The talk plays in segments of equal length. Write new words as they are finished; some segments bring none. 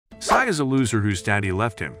Sai is a loser whose daddy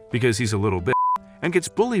left him because he's a little bit and gets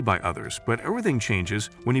bullied by others, but everything changes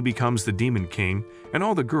when he becomes the Demon King and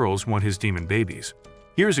all the girls want his demon babies.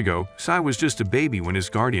 Years ago, Sai was just a baby when his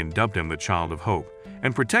guardian dubbed him the Child of Hope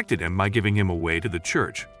and protected him by giving him away to the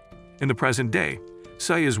church. In the present day,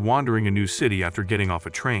 Sai is wandering a new city after getting off a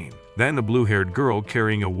train. Then the blue-haired girl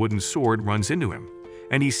carrying a wooden sword runs into him,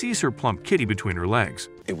 and he sees her plump kitty between her legs.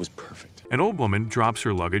 It was perfect. An old woman drops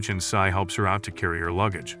her luggage and Sai helps her out to carry her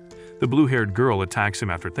luggage. The blue-haired girl attacks him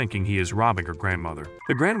after thinking he is robbing her grandmother.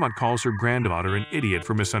 The grandma calls her granddaughter an idiot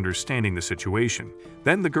for misunderstanding the situation.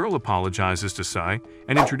 Then the girl apologizes to Sai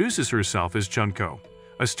and introduces herself as Junko,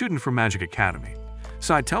 a student from Magic Academy.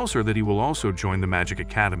 Sai tells her that he will also join the Magic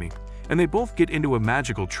Academy, and they both get into a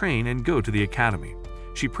magical train and go to the academy.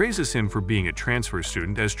 She praises him for being a transfer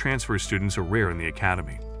student, as transfer students are rare in the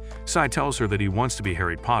academy. Sai tells her that he wants to be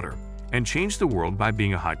Harry Potter and change the world by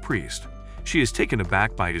being a high priest. She is taken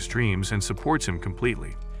aback by his dreams and supports him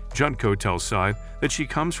completely. Junko tells Sai that she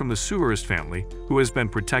comes from the Surist family who has been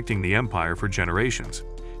protecting the empire for generations.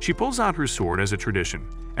 She pulls out her sword as a tradition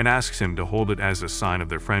and asks him to hold it as a sign of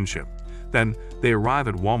their friendship. Then, they arrive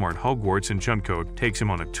at Walmart Hogwarts and Junko takes him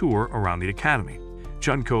on a tour around the academy.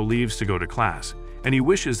 Junko leaves to go to class, and he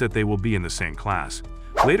wishes that they will be in the same class.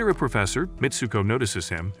 Later, a professor, Mitsuko, notices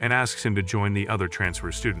him and asks him to join the other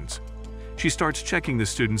transfer students. She starts checking the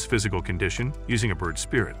students' physical condition using a bird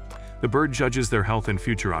spirit. The bird judges their health and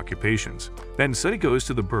future occupations. Then Sai goes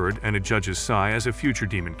to the bird and it judges Sai as a future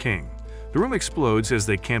Demon King. The room explodes as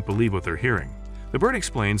they can't believe what they're hearing. The bird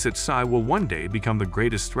explains that Sai will one day become the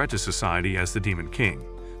greatest threat to society as the Demon King.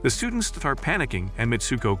 The students start panicking and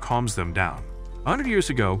Mitsuko calms them down. 100 years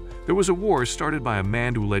ago, there was a war started by a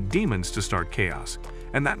man who led demons to start chaos,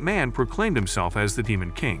 and that man proclaimed himself as the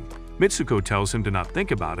Demon King. Mitsuko tells him to not think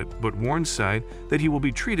about it, but warns Sai that he will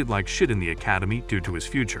be treated like shit in the academy due to his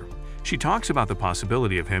future. She talks about the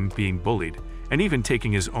possibility of him being bullied and even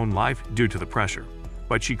taking his own life due to the pressure.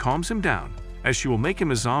 But she calms him down, as she will make him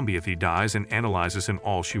a zombie if he dies and analyzes him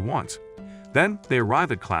all she wants. Then they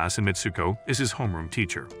arrive at class and Mitsuko is his homeroom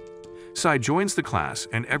teacher. Sai joins the class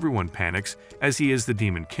and everyone panics as he is the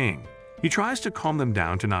Demon King. He tries to calm them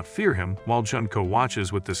down to not fear him while Junko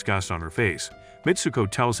watches with disgust on her face. Mitsuko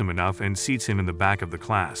tells him enough and seats him in the back of the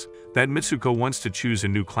class. Then Mitsuko wants to choose a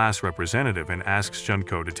new class representative and asks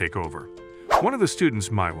Junko to take over. One of the students,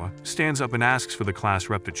 manhwa, stands up and asks for the class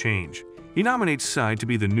rep to change. He nominates Sai to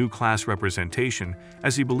be the new class representation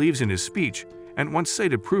as he believes in his speech and wants Sai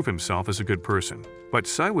to prove himself as a good person. But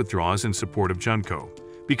Sai withdraws in support of Junko,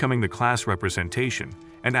 becoming the class representation,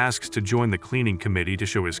 and asks to join the cleaning committee to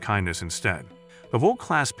show his kindness instead. The whole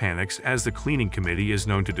class panics as the cleaning committee is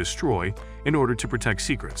known to destroy in order to protect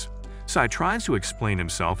secrets. Sai tries to explain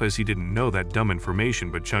himself as he didn't know that dumb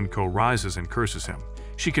information, but Junko rises and curses him.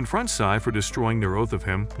 She confronts Sai for destroying their oath of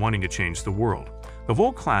him wanting to change the world. The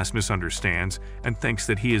whole class misunderstands and thinks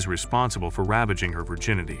that he is responsible for ravaging her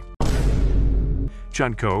virginity.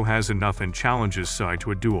 Junko has enough and challenges Sai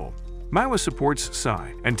to a duel. manhwa supports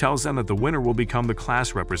Sai and tells them that the winner will become the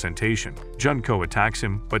class representation. Junko attacks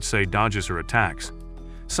him, but Sai dodges her attacks.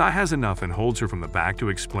 Sai has enough and holds her from the back to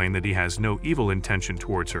explain that he has no evil intention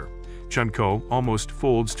towards her. Junko almost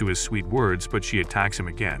folds to his sweet words, but she attacks him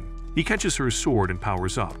again. He catches her sword and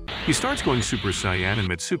powers up. He starts going Super Saiyan and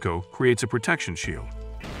Mitsuko creates a protection shield.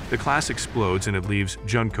 The class explodes and it leaves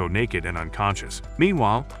Junko naked and unconscious.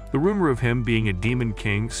 Meanwhile, the rumor of him being a Demon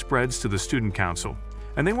King spreads to the student council,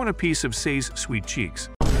 and they want a piece of Sai's sweet cheeks.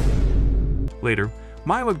 Later,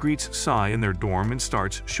 manhwa greets Sai in their dorm and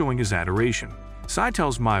starts showing his adoration. Sai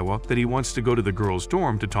tells manhwa that he wants to go to the girls'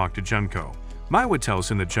 dorm to talk to Junko. manhwa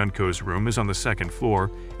tells him that Junko's room is on the second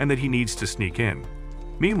floor and that he needs to sneak in.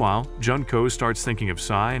 Meanwhile, Junko starts thinking of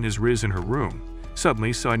Sai and his Riz in her room.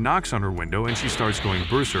 Suddenly, Sai knocks on her window and she starts going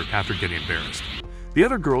berserk after getting embarrassed. The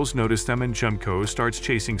other girls notice them and Junko starts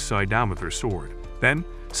chasing Sai down with her sword. Then,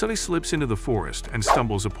 Sai slips into the forest and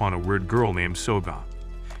stumbles upon a weird girl named Soga.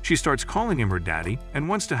 She starts calling him her daddy and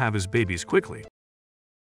wants to have his babies quickly.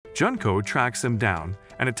 Junko tracks them down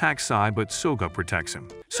and attacks Sai, but Soga protects him.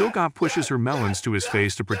 Soga pushes her melons to his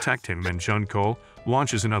face to protect him and Junko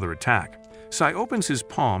launches another attack. Sai opens his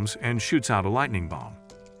palms and shoots out a lightning bomb.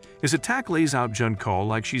 His attack lays out Junko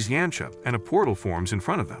like she's Yancha, and a portal forms in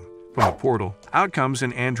front of them. From the portal, out comes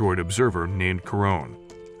an android observer named Karon.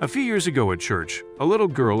 A few years ago at church, a little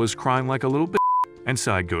girl is crying like a little bitch, and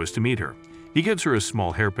Sai goes to meet her. He gives her a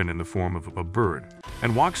small hairpin in the form of a bird,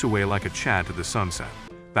 and walks away like a Chad to the sunset.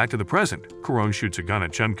 Back to the present, Karon shoots a gun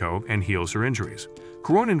at Junko and heals her injuries.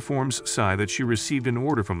 Karon informs Sai that she received an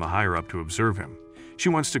order from the higher-up to observe him. She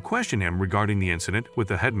wants to question him regarding the incident with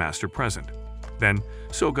the headmaster present. Then,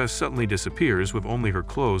 Soga suddenly disappears with only her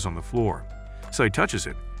clothes on the floor. Sai touches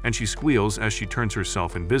it, and she squeals as she turns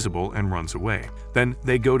herself invisible and runs away. Then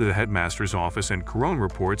they go to the headmaster's office and Kuron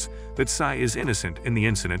reports that Sai is innocent in the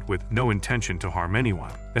incident with no intention to harm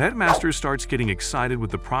anyone. The headmaster starts getting excited with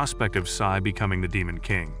the prospect of Sai becoming the Demon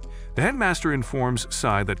King. The headmaster informs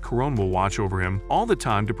Sai that Kuron will watch over him all the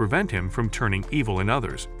time to prevent him from turning evil in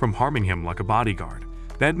others, from harming him like a bodyguard.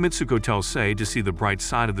 Then Mitsuko tells Sai to see the bright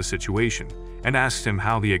side of the situation and asks him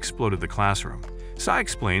how he exploded the classroom. Sai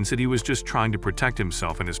explains that he was just trying to protect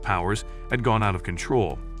himself and his powers had gone out of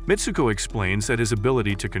control. Mitsuko explains that his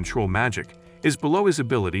ability to control magic is below his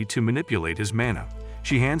ability to manipulate his mana.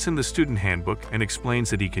 She hands him the student handbook and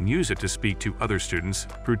explains that he can use it to speak to other students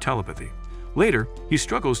through telepathy. Later, he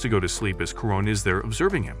struggles to go to sleep as Kuron is there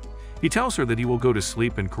observing him. He tells her that he will go to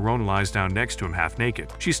sleep and Kuron lies down next to him half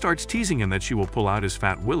naked. She starts teasing him that she will pull out his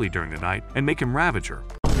fat willy during the night and make him ravage her.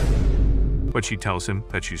 But she tells him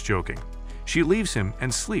that she's joking. She leaves him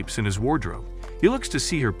and sleeps in his wardrobe. He looks to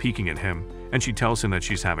see her peeking at him, and she tells him that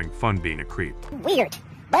she's having fun being a creep. Weird,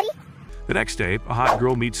 buddy. The next day, a hot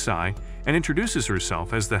girl meets Sai and introduces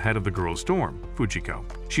herself as the head of the girls' dorm, Fujiko.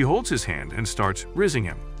 She holds his hand and starts rizzing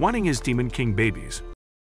him, wanting his Demon King babies.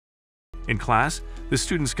 In class, the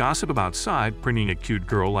students gossip about Sai bringing a cute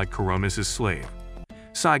girl like Kuron as his slave.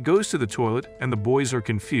 Sai goes to the toilet and the boys are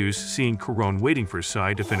confused seeing Kuron waiting for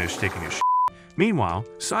Sai to finish taking a shit. Meanwhile,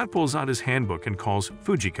 Sai pulls out his handbook and calls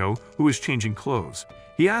Fujiko, who is changing clothes.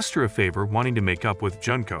 He asks her a favor, wanting to make up with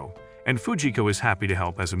Junko, and Fujiko is happy to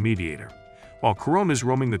help as a mediator. While Kuron is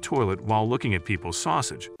roaming the toilet while looking at people's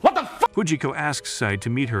sausage, Fujiko asks Sai to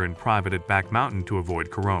meet her in private at Back Mountain to avoid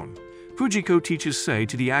Kuron. Fujiko teaches Sai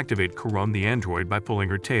to deactivate Kuron the android by pulling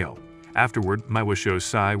her tail. Afterward, Manhwa shows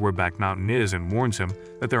Sai where Back Mountain is and warns him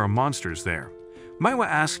that there are monsters there. Manhwa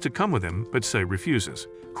asks to come with him, but Sai refuses.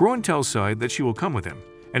 Kuron tells Sai that she will come with him,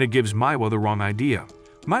 and it gives Manhwa the wrong idea.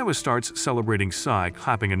 Manhwa starts celebrating Sai,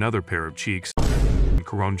 clapping another pair of cheeks, and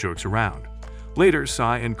Kuron jokes around. Later,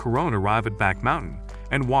 Sai and Kuron arrive at Back Mountain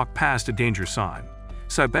and walk past a danger sign.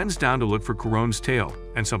 Sai bends down to look for Kuron's tail,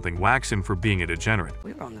 and something whacks him for being a degenerate.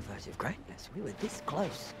 We were on the verge of greatness. We were this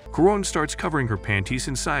close. Kuron starts covering her panties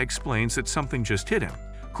and Sai explains that something just hit him.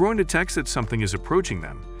 Kuron detects that something is approaching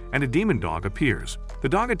them, and a demon dog appears. The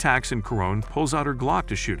dog attacks and Kuron pulls out her Glock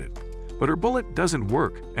to shoot it. But her bullet doesn't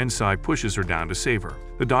work, and Sai pushes her down to save her.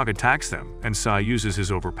 The dog attacks them, and Sai uses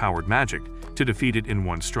his overpowered magic to defeat it in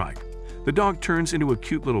one strike. The dog turns into a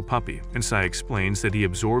cute little puppy, and Sai explains that he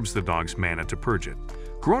absorbs the dog's mana to purge it.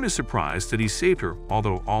 Kuron is surprised that he saved her,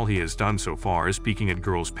 although all he has done so far is peeking at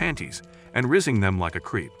girls' panties and rizzing them like a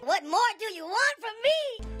creep. What more do you want from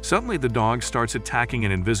me? Suddenly, the dog starts attacking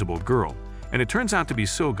an invisible girl, and it turns out to be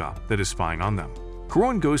Soga that is spying on them.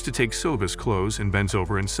 Kuron goes to take Soga's clothes and bends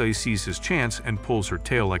over and Sai sees his chance and pulls her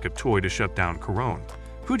tail like a toy to shut down Kuron.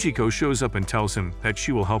 Fujiko shows up and tells him that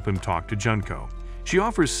she will help him talk to Junko. She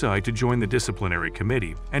offers Sai to join the disciplinary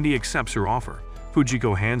committee, and he accepts her offer.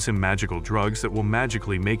 Fujiko hands him magical drugs that will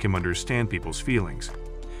magically make him understand people's feelings.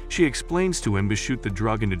 She explains to him to shoot the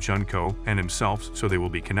drug into Junko and himself so they will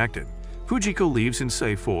be connected. Fujiko leaves and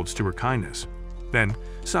Sai folds to her kindness. Then,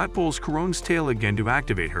 Sai pulls Kuron's tail again to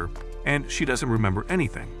activate her, and she doesn't remember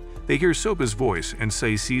anything. They hear Soga's voice and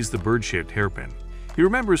Sai sees the bird-shaped hairpin. He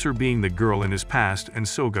remembers her being the girl in his past and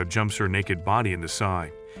Soga jumps her naked body into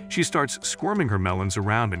Sai. She starts squirming her melons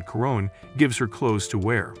around and Kuron gives her clothes to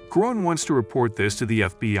wear. Kuron wants to report this to the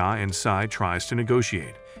FBI and Sai tries to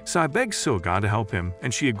negotiate. Sai begs Soga to help him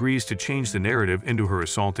and she agrees to change the narrative into her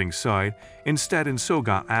assaulting Sai instead, and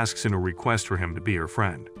Soga asks in a request for him to be her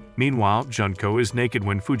friend. Meanwhile, Junko is naked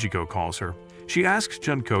when Fujiko calls her. She asks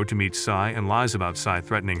Junko to meet Sai and lies about Sai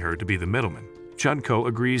threatening her to be the middleman. Junko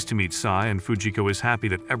agrees to meet Sai and Fujiko is happy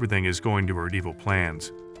that everything is going to her evil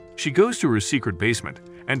plans. She goes to her secret basement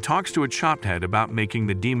and talks to a chopped head about making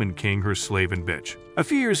the Demon King her slave and bitch. A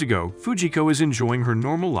few years ago, Fujiko is enjoying her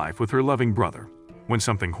normal life with her loving brother, when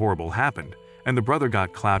something horrible happened, and the brother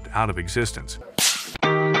got clapped out of existence.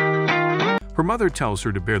 Her mother tells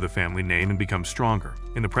her to bear the family name and become stronger.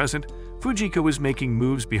 In the present, Fujiko is making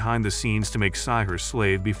moves behind the scenes to make Sai her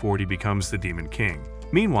slave before he becomes the Demon King.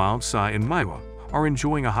 Meanwhile, Sai and Manhwa are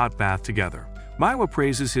enjoying a hot bath together. Manhwa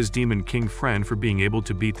praises his Demon King friend for being able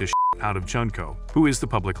to beat the shit out of Junko, who is the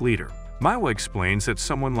public leader. Manhwa explains that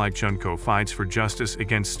someone like Junko fights for justice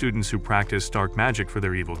against students who practice dark magic for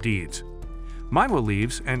their evil deeds. Manhwa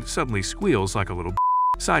leaves and suddenly squeals like a little b****.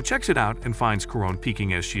 Sai checks it out and finds Kuron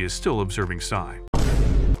peeking as she is still observing Sai.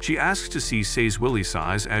 She asks to see Sai's willy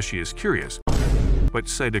size as she is curious, but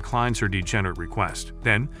Sai declines her degenerate request.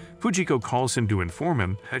 Then, Fujiko calls him to inform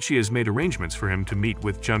him that she has made arrangements for him to meet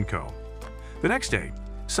with Junko. The next day,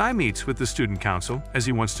 Sai meets with the student council as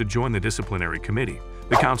he wants to join the disciplinary committee.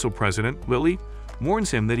 The council president, Lily,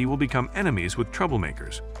 warns him that he will become enemies with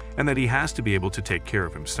troublemakers and that he has to be able to take care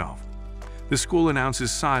of himself. The school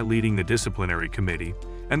announces Sai leading the disciplinary committee,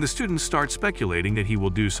 and the students start speculating that he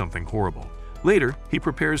will do something horrible. Later, he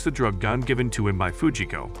prepares the drug gun given to him by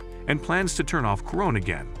Fujiko and plans to turn off Kuron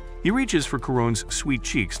again. He reaches for Kuron's sweet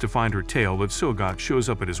cheeks to find her tail, but Soga shows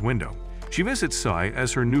up at his window. She visits Sai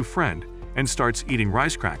as her new friend and starts eating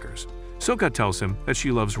rice crackers. Soga tells him that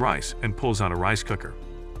she loves rice and pulls out a rice cooker.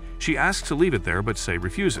 She asks to leave it there, but Sai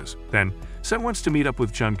refuses. Then, Sai wants to meet up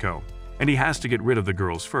with Junko, and he has to get rid of the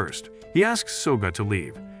girls first. He asks Soga to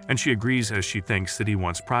leave, and she agrees as she thinks that he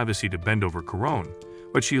wants privacy to bend over Kuron,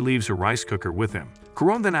 but she leaves her rice cooker with him.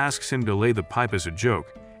 Kuron then asks him to lay the pipe as a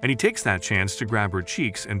joke, and he takes that chance to grab her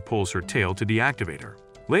cheeks and pulls her tail to deactivate her.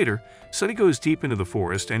 Later, Sunny goes deep into the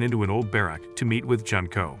forest and into an old barrack to meet with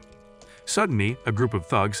Junko. Suddenly, a group of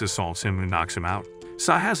thugs assaults him and knocks him out.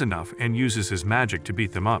 Sai has enough and uses his magic to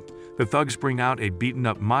beat them up. The thugs bring out a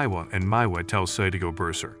beaten-up manhwa, and manhwa tells Sai to go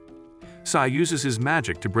berserk. Sai uses his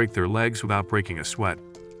magic to break their legs without breaking a sweat.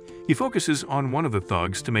 He focuses on one of the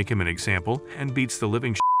thugs to make him an example and beats the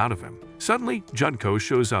living out of him. Suddenly, Junko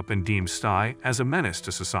shows up and deems Sai as a menace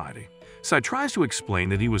to society. Sai tries to explain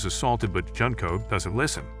that he was assaulted, but Junko doesn't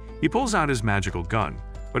listen. He pulls out his magical gun,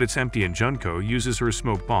 but it's empty, and Junko uses her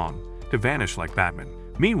smoke bomb to vanish like Batman.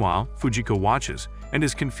 Meanwhile, Fujiko watches and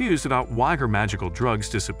is confused about why her magical drugs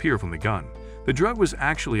disappear from the gun. The drug was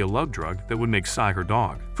actually a love drug that would make Sai her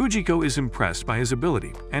dog. Fujiko is impressed by his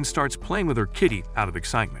ability and starts playing with her kitty out of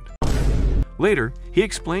excitement. Later, he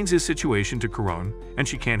explains his situation to Kuron, and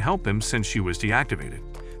she can't help him since she was deactivated.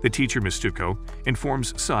 The teacher, Mistuko,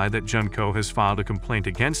 informs Sai that Junko has filed a complaint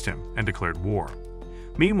against him and declared war.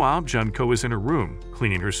 Meanwhile, Junko is in her room,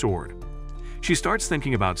 cleaning her sword. She starts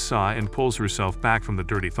thinking about Sai and pulls herself back from the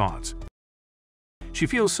dirty thoughts. She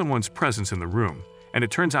feels someone's presence in the room, and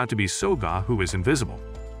it turns out to be Soga, who is invisible.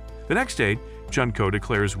 The next day, Junko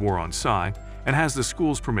declares war on Sai and has the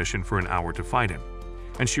school's permission for an hour to fight him,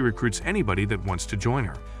 and she recruits anybody that wants to join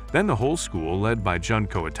her. Then the whole school, led by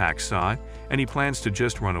Junko, attacks Sai, and he plans to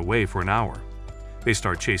just run away for an hour. They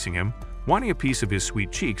start chasing him, wanting a piece of his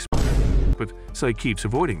sweet cheeks, but Sai keeps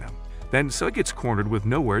avoiding them. Then Sai gets cornered with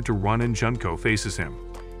nowhere to run, and Junko faces him.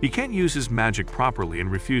 He can't use his magic properly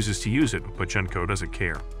and refuses to use it, but Junko doesn't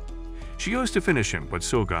care. She goes to finish him, but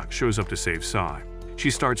Soga shows up to save Sai.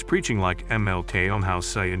 She starts preaching like MLT on how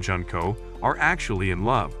Sai and Junko are actually in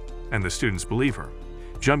love, and the students believe her.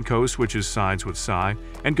 Junko switches sides with Sai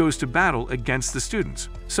and goes to battle against the students.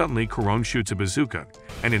 Suddenly, Kuron shoots a bazooka,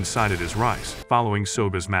 and inside it is rice, following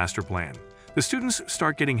Soga's master plan. The students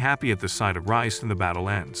start getting happy at the sight of rice, and the battle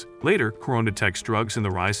ends. Later, Kuron detects drugs in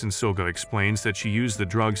the rice, and Soga explains that she used the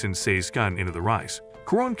drugs in Sei's gun into the rice.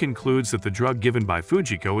 Kuron concludes that the drug given by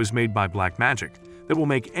Fujiko is made by black magic that will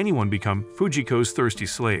make anyone become Fujiko's thirsty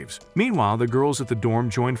slaves. Meanwhile, the girls at the dorm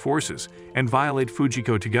join forces and violate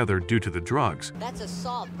Fujiko together due to the drugs. That's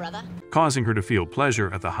assault, brother. Causing her to feel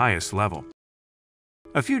pleasure at the highest level.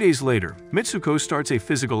 A few days later, Mitsuko starts a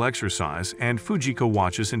physical exercise, and Fujiko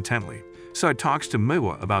watches intently. Sai talks to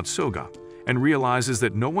Miwa about Soga and realizes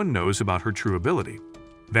that no one knows about her true ability.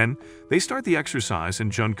 Then, they start the exercise,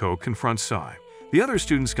 and Junko confronts Sai. The other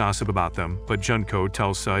students gossip about them, but Junko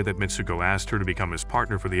tells Sai that Mitsuko asked her to become his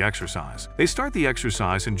partner for the exercise. They start the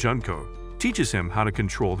exercise, and Junko teaches him how to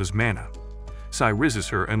control his mana. Sai resists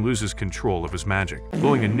her and loses control of his magic,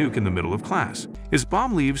 blowing a nuke in the middle of class. His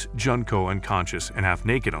bomb leaves Junko unconscious and half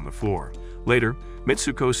naked on the floor. Later,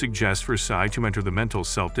 Mitsuko suggests for Sai to enter the mental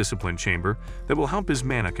self-discipline chamber that will help his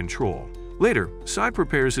mana control. Later, Sai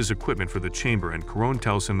prepares his equipment for the chamber, and Kuron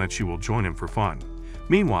tells him that she will join him for fun.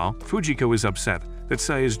 Meanwhile, Fujiko is upset that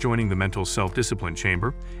Sai is joining the mental self-discipline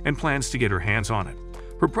chamber and plans to get her hands on it.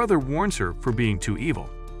 Her brother warns her for being too evil,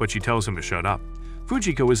 but she tells him to shut up.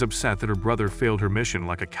 Fujiko is upset that her brother failed her mission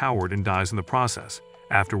like a coward and dies in the process.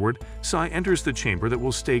 Afterward, Sai enters the chamber that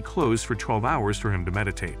will stay closed for 12 hours for him to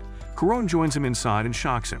meditate. Kuron joins him inside and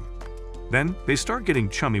shocks him. Then, they start getting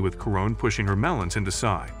chummy, with Kuron pushing her melons into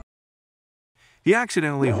Sai. He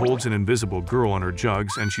accidentally holds an invisible girl on her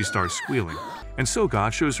jugs, and she starts squealing, and Soga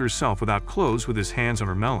shows herself without clothes with his hands on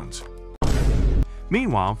her melons.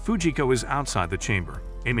 Meanwhile, Fujiko is outside the chamber,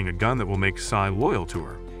 aiming a gun that will make Sai loyal to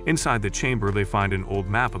her. Inside the chamber, they find an old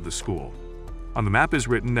map of the school. On the map is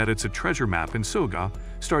written that it's a treasure map, and Soga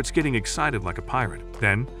starts getting excited like a pirate.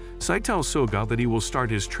 Then, Sai tells Soga that he will start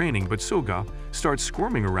his training, but Soga starts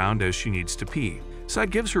squirming around as she needs to pee. Sai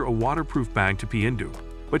gives her a waterproof bag to pee into,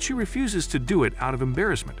 but she refuses to do it out of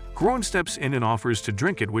embarrassment. Kuron steps in and offers to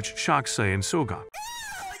drink it, which shocks Sai and Soga.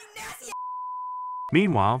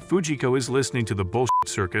 Meanwhile, Fujiko is listening to the bullshit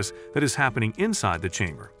circus that is happening inside the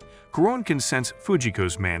chamber. Kuron can sense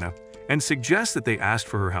Fujiko's mana and suggests that they asked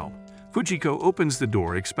for her help. Fujiko opens the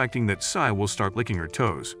door expecting that Sai will start licking her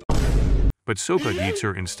toes, but Soka eats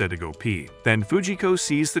her instead to go pee. Then Fujiko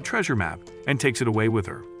sees the treasure map and takes it away with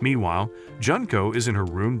her. Meanwhile, Junko is in her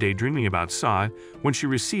room daydreaming about Sai when she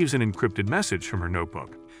receives an encrypted message from her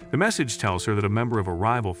notebook. The message tells her that a member of a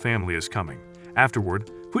rival family is coming. Afterward,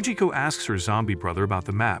 Fujiko asks her zombie brother about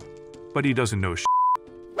the map, but he doesn't know shit.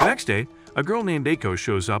 The next day, a girl named Eiko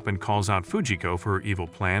shows up and calls out Fujiko for her evil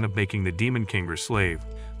plan of making the Demon King her slave.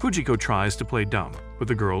 Fujiko tries to play dumb, but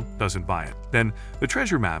the girl doesn't buy it. Then, the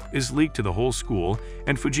treasure map is leaked to the whole school,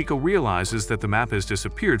 and Fujiko realizes that the map has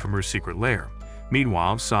disappeared from her secret lair.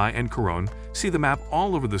 Meanwhile, Sai and Kuron see the map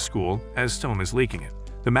all over the school as someone is leaking it.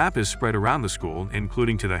 The map is spread around the school,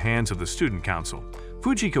 including to the hands of the student council.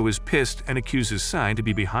 Fujiko is pissed and accuses Sai to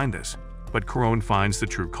be behind this, but Kuron finds the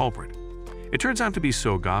true culprit. It turns out to be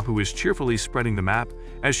Soga, who is cheerfully spreading the map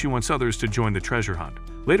as she wants others to join the treasure hunt.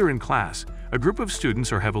 Later in class, a group of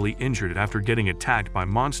students are heavily injured after getting attacked by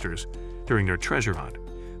monsters during their treasure hunt.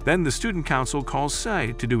 Then the student council calls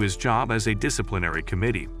Sai to do his job as a disciplinary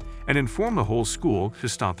committee and inform the whole school to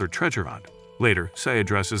stop their treasure hunt. Later, Sai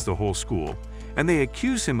addresses the whole school, and they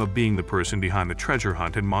accuse him of being the person behind the treasure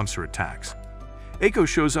hunt and monster attacks. Eiko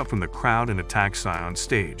shows up from the crowd and attacks Sai on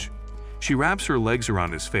stage. She wraps her legs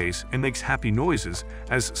around his face and makes happy noises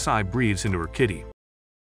as Sai breathes into her kitty.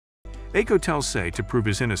 Eiko tells Sai to prove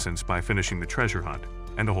his innocence by finishing the treasure hunt,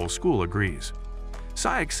 and the whole school agrees.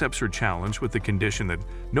 Sai accepts her challenge with the condition that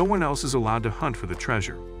no one else is allowed to hunt for the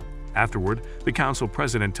treasure. Afterward, the council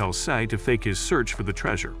president tells Sai to fake his search for the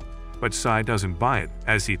treasure, but Sai doesn't buy it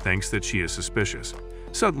as he thinks that she is suspicious.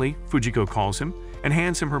 Suddenly, Fujiko calls him and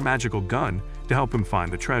hands him her magical gun to help him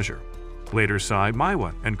find the treasure. Later, Sai,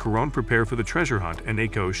 Maiwa, and Kuron prepare for the treasure hunt, and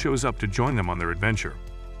Eiko shows up to join them on their adventure.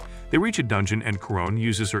 They reach a dungeon and Kuron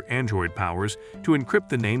uses her android powers to encrypt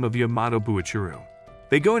the name of Yamato Buichiro.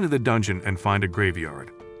 They go into the dungeon and find a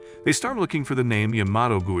graveyard. They start looking for the name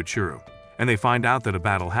Yamato Buichiro, and they find out that a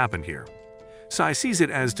battle happened here. Sai sees it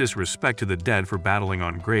as disrespect to the dead for battling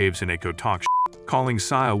on graves, and Eiko talks shit, calling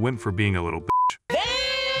Sai a wimp for being a little bitch.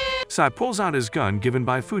 Sai pulls out his gun given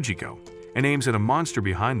by Fujiko and aims at a monster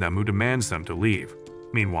behind them who demands them to leave.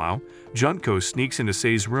 Meanwhile, Junko sneaks into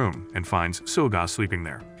Sei's room and finds Soga sleeping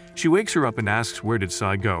there. She wakes her up and asks where did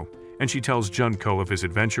Sai go, and she tells Junko of his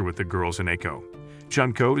adventure with the girls and Eiko.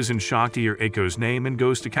 Junko is in shock to hear Eiko's name and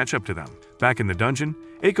goes to catch up to them. Back in the dungeon,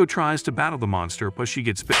 Eiko tries to battle the monster, but she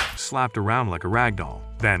gets slapped around like a ragdoll.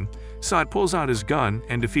 Then, Sai pulls out his gun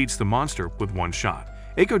and defeats the monster with one shot.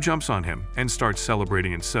 Eiko jumps on him and starts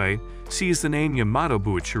celebrating, and Sai sees the name Yamato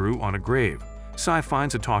Buichiro on a grave. Sai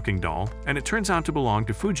finds a talking doll, and it turns out to belong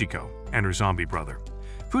to Fujiko and her zombie brother.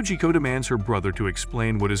 Fujiko demands her brother to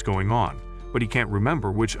explain what is going on, but he can't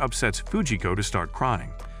remember, which upsets Fujiko to start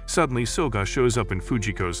crying. Suddenly, Soga shows up in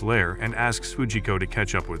Fujiko's lair and asks Fujiko to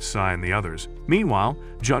catch up with Sai and the others. Meanwhile,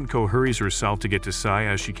 Junko hurries herself to get to Sai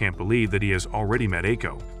as she can't believe that he has already met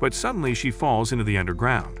Eiko, but suddenly she falls into the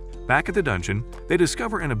underground. Back at the dungeon, they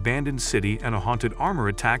discover an abandoned city and a haunted armor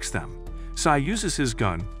attacks them. Sai uses his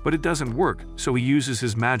gun, but it doesn't work, so he uses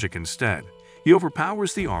his magic instead. He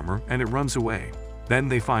overpowers the armor and it runs away. Then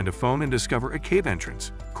they find a phone and discover a cave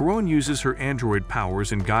entrance. Kuron uses her android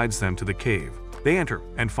powers and guides them to the cave. They enter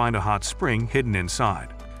and find a hot spring hidden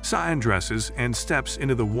inside. Sai undresses and steps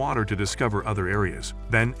into the water to discover other areas.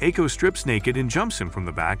 Then Eiko strips naked and jumps him from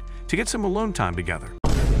the back to get some alone time together.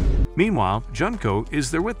 Meanwhile, Junko is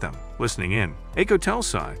there with them, listening in. Eiko tells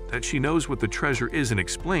Sai that she knows what the treasure is and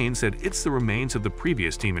explains that it's the remains of the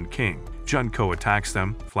previous Demon King. Junko attacks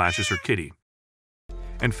them, flashes her kitty,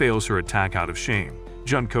 and fails her attack out of shame.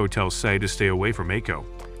 Junko tells Sai to stay away from Eiko,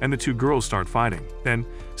 and the two girls start fighting. Then,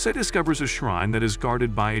 Sai discovers a shrine that is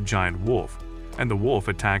guarded by a giant wolf, and the wolf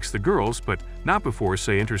attacks the girls, but not before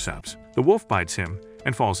Sai intercepts. The wolf bites him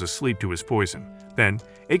and falls asleep to his poison. Then,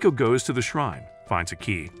 Eiko goes to the shrine, finds a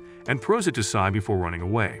key, and throws it to Sai before running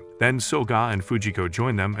away. Then Soga and Fujiko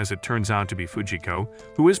join them, as it turns out to be Fujiko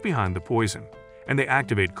who is behind the poison, and they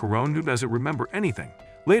activate Kuron, who doesn't remember anything.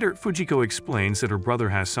 Later, Fujiko explains that her brother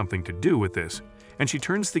has something to do with this, and she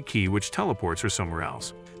turns the key, which teleports her somewhere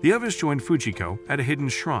else. The others join Fujiko at a hidden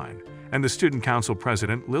shrine, and the student council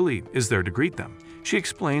president, Lily, is there to greet them. She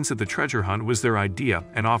explains that the treasure hunt was their idea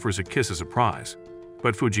and offers a kiss as a prize.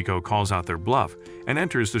 But Fujiko calls out their bluff and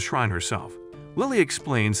enters the shrine herself. Lily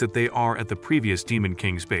explains that they are at the previous Demon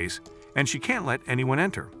King's base, and she can't let anyone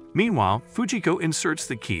enter. Meanwhile, Fujiko inserts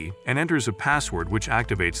the key and enters a password which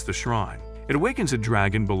activates the shrine. It awakens a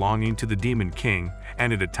dragon belonging to the Demon King,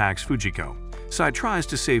 and it attacks Fujiko. Sai tries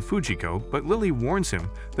to save Fujiko, but Lily warns him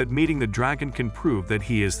that meeting the dragon can prove that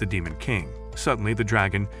he is the Demon King. Suddenly, the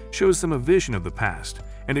dragon shows them a vision of the past,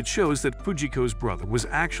 and it shows that Fujiko's brother was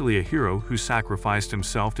actually a hero who sacrificed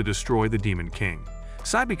himself to destroy the Demon King.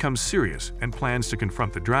 Sai becomes serious and plans to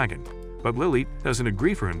confront the dragon, but Lily doesn't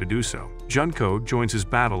agree for him to do so. Junko joins his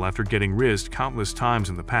battle after getting rizzed countless times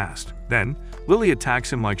in the past. Then, Lily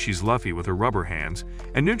attacks him like she's Luffy with her rubber hands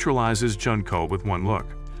and neutralizes Junko with one look.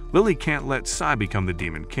 Lily can't let Sai become the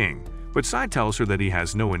Demon King, but Sai tells her that he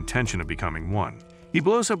has no intention of becoming one. He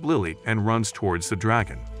blows up Lily and runs towards the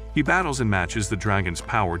dragon. He battles and matches the dragon's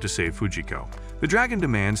power to save Fujiko. The dragon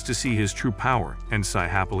demands to see his true power, and Sai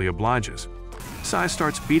happily obliges. Sai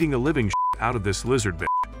starts beating the living shit out of this lizard bitch,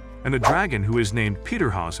 and the dragon, who is named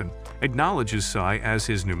Peterhausen, acknowledges Sai as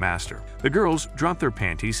his new master. The girls drop their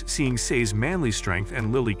panties, seeing Sai's manly strength,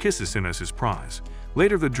 and Lily kisses him as his prize.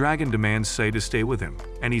 Later, the dragon demands Sai to stay with him,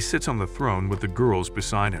 and he sits on the throne with the girls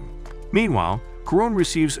beside him. Meanwhile, Kuron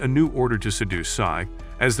receives a new order to seduce Sai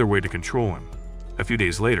as their way to control him. A few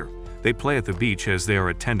days later, they play at the beach as they are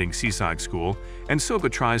attending seaside school, and Soga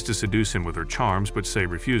tries to seduce him with her charms, but Sai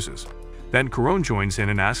refuses. Then Kuron joins in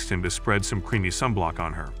and asks him to spread some creamy sunblock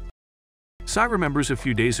on her. Sai remembers a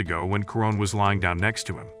few days ago when Kuron was lying down next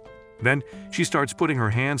to him. Then she starts putting her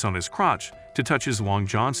hands on his crotch to touch his long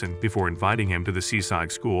Johnson before inviting him to the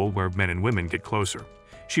seaside school where men and women get closer.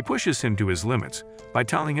 She pushes him to his limits by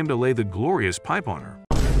telling him to lay the glorious pipe on her.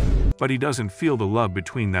 But he doesn't feel the love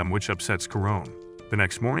between them, which upsets Kuron. The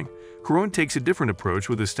next morning, Kuron takes a different approach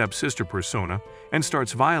with his stepsister persona and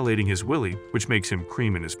starts violating his willy, which makes him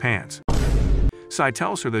cream in his pants. Sai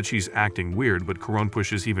tells her that she's acting weird, but Kuron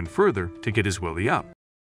pushes even further to get his willy up.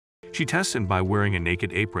 She tests him by wearing a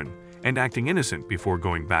naked apron and acting innocent before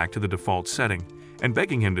going back to the default setting and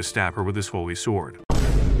begging him to stab her with his holy sword.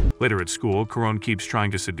 Later at school, Kuron keeps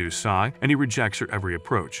trying to seduce Sai, and he rejects her every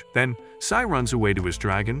approach. Then, Sai runs away to his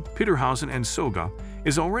dragon. Peterhausen, and Soga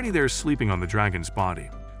is already there sleeping on the dragon's body.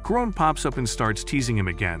 Kuron pops up and starts teasing him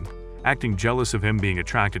again, acting jealous of him being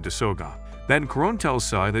attracted to Soga. Then Kuron tells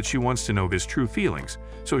Sai that she wants to know his true feelings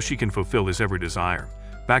so she can fulfill his every desire.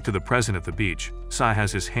 Back to the present at the beach, Sai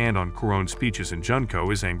has his hand on Kuron's peaches and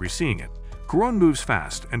Junko is angry seeing it. Kuron moves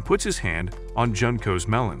fast and puts his hand on Junko's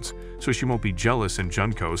melons so she won't be jealous, and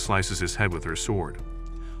Junko slices his head with her sword.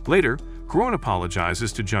 Later, Kuron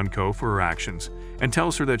apologizes to Junko for her actions and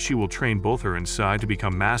tells her that she will train both her and Sai to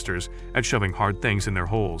become masters at shoving hard things in their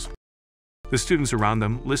holes. The students around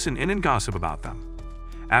them listen in and gossip about them.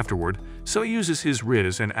 Afterward, Sai uses his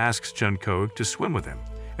riz and asks Junko to swim with him,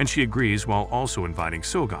 and she agrees while also inviting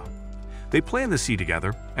Soga. They play in the sea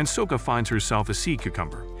together, and Soga finds herself a sea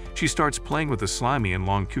cucumber. She starts playing with the slimy and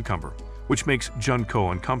long cucumber, which makes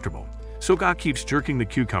Junko uncomfortable. Soga keeps jerking the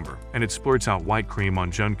cucumber, and it splurts out white cream on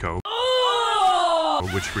Junko,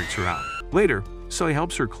 which freaks her out. Later, Sai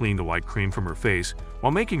helps her clean the white cream from her face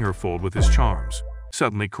while making her fold with his charms.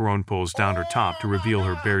 Suddenly, Kuron pulls down her top to reveal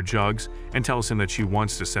her bare jugs and tells him that she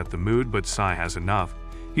wants to set the mood, but Sai has enough.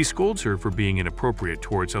 He scolds her for being inappropriate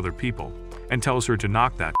towards other people and tells her to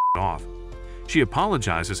knock that off. She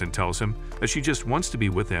apologizes and tells him that she just wants to be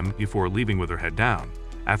with him before leaving with her head down.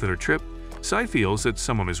 After their trip, Sai feels that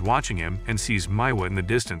someone is watching him and sees Manhwa in the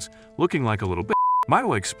distance, looking like a little bitch.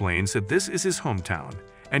 Manhwa explains that this is his hometown,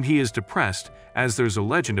 and he is depressed as there's a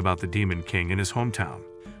legend about the Demon King in his hometown.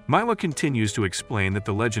 Manhwa continues to explain that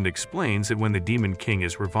the legend explains that when the Demon King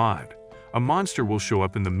is revived, a monster will show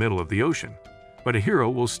up in the middle of the ocean, but a hero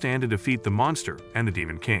will stand to defeat the monster and the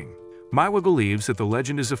Demon King. Manhwa believes that the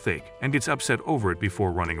legend is a fake and gets upset over it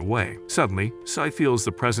before running away. Suddenly, Sai feels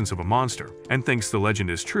the presence of a monster and thinks the legend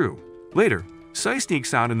is true. Later, Sai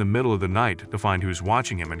sneaks out in the middle of the night to find who's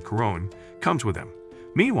watching him, and Kuron comes with him.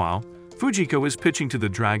 Meanwhile, Fujiko is pitching to the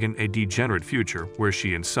dragon a degenerate future where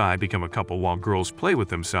she and Sai become a couple while girls play with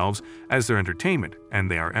themselves as their entertainment,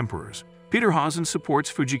 and they are emperors. Peterhausen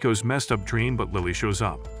supports Fujiko's messed up dream, but Lily shows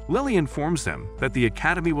up. Lily informs them that the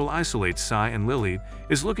academy will isolate Sai, and Lily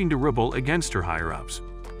is looking to rebel against her higher-ups.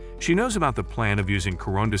 She knows about the plan of using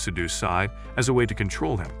Kuron to seduce Sai as a way to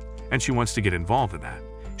control him, and she wants to get involved in that.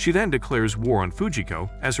 She then declares war on Fujiko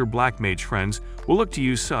as her black mage friends will look to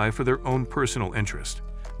use Sai for their own personal interest.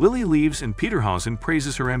 Lily leaves and Peterhausen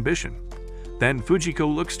praises her ambition. Then Fujiko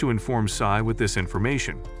looks to inform Sai with this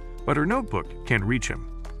information, but her notebook can't reach him.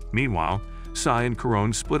 Meanwhile, Sai and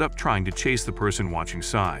Kuron split up trying to chase the person watching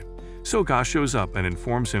Sai. Soga shows up and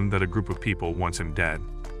informs him that a group of people wants him dead.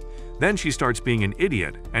 Then she starts being an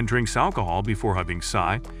idiot and drinks alcohol before hugging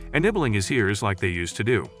Sai and nibbling his ears like they used to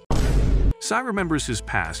do. Sai remembers his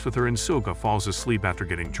past with her, and Soga falls asleep after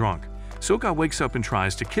getting drunk. Soga wakes up and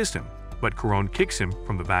tries to kiss him, but Kuron kicks him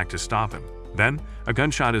from the back to stop him. Then, a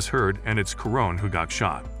gunshot is heard and it's Kuron who got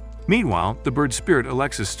shot. Meanwhile, the bird spirit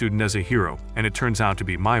elects a student as a hero, and it turns out to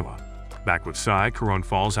be Manhwa. Back with Sai, Kuron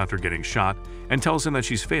falls after getting shot and tells him that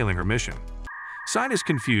she's failing her mission. Sai is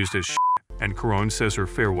confused as shit, and Kuron says her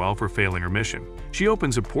farewell for failing her mission. She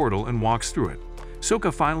opens a portal and walks through it.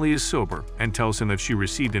 Soka finally is sober and tells him that she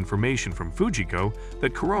received information from Fujiko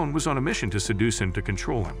that Kuron was on a mission to seduce him to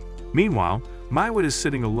control him. Meanwhile, Manhwa is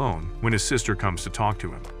sitting alone when his sister comes to talk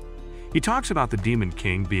to him. He talks about the Demon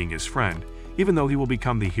King being his friend, even though he will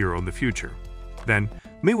become the hero in the future. Then,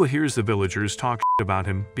 Manhwa hears the villagers talk shit about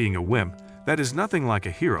him being a wimp that is nothing like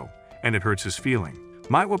a hero, and it hurts his feeling.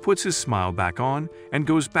 Manhwa puts his smile back on and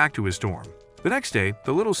goes back to his dorm. The next day,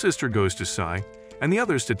 the little sister goes to Sai and the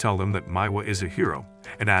others to tell them that Manhwa is a hero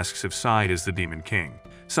and asks if Sai is the Demon King.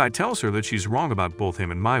 Sai tells her that she's wrong about both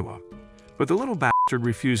him and Manhwa, but the little bastard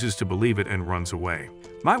refuses to believe it and runs away.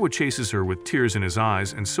 Manhwa chases her with tears in his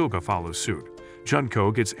eyes and Soka follows suit.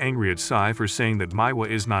 Junko gets angry at Sai for saying that Manhwa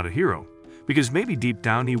is not a hero, because maybe deep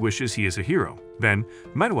down he wishes he is a hero. Then,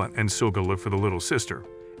 Manhwa and Soka look for the little sister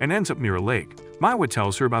and ends up near a lake. Manhwa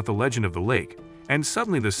tells her about the legend of the lake, and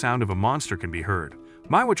suddenly the sound of a monster can be heard.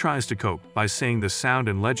 Manhwa tries to cope by saying the sound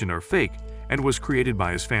and legend are fake and was created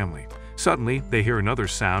by his family. Suddenly, they hear another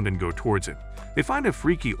sound and go towards it. They find a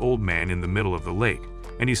freaky old man in the middle of the lake,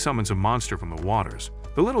 and he summons a monster from the waters.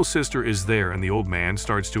 The little sister is there and the old man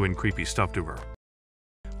starts doing creepy stuff to her.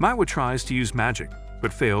 Manhwa tries to use magic,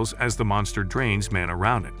 but fails as the monster drains mana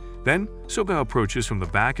around it. Then, Soka approaches from the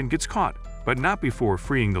back and gets caught, but not before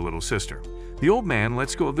freeing the little sister. The old man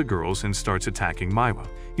lets go of the girls and starts attacking Manhwa.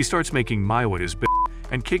 He starts making Manhwa his bitch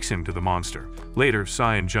and kicks him to the monster. Later,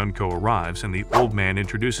 Sai and Junko arrives and the old man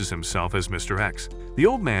introduces himself as Mr. X. The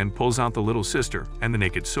old man pulls out the little sister and the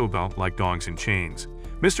naked Soka like dogs in chains.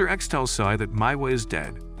 Mr. X tells Sai that Manhwa is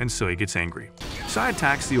dead, and Sai gets angry. Sai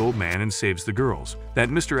attacks the old man and saves the girls.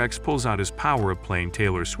 Then Mr. X pulls out his power of playing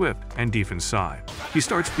Taylor Swift and deafens Sai. He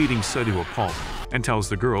starts beating Sai to a pulp and tells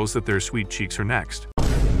the girls that their sweet cheeks are next.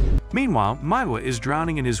 Meanwhile, Manhwa is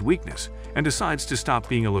drowning in his weakness and decides to stop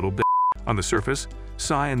being a little bit. On the surface,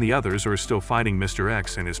 Sai and the others are still fighting Mr.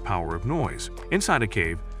 X and his power of noise. Inside a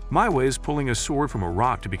cave, Manhwa is pulling a sword from a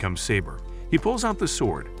rock to become Saber. He pulls out the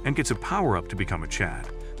sword and gets a power-up to become a Chad.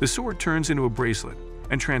 The sword turns into a bracelet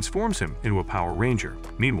and transforms him into a Power Ranger.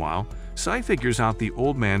 Meanwhile, Sai figures out the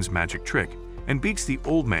old man's magic trick and beats the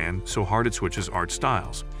old man so hard it switches art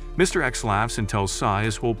styles. Mr. X laughs and tells Sai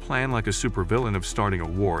his whole plan like a supervillain of starting a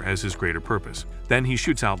war as his greater purpose. Then he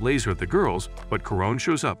shoots out laser at the girls, but Kuron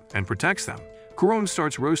shows up and protects them. Kuron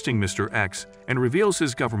starts roasting Mr. X and reveals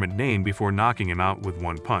his government name before knocking him out with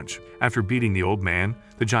one punch. After beating the old man,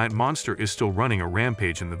 the giant monster is still running a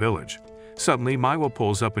rampage in the village. Suddenly, Manhwa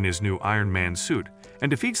pulls up in his new Iron Man suit and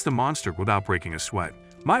defeats the monster without breaking a sweat.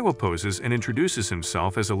 Manhwa poses and introduces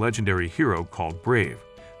himself as a legendary hero called Brave.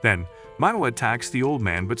 Then, Manhwa attacks the old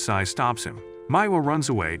man but Sai stops him. Manhwa runs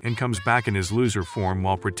away and comes back in his loser form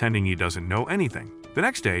while pretending he doesn't know anything. The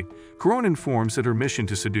next day, Kuron informs that her mission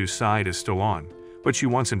to seduce Sai is still on, but she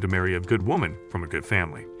wants him to marry a good woman from a good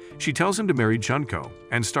family. She tells him to marry Junko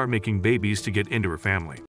and start making babies to get into her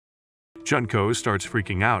family. Junko starts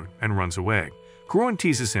freaking out and runs away. Kuron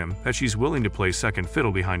teases him that she's willing to play second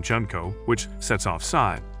fiddle behind Junko, which sets off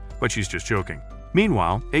Sai, but she's just joking.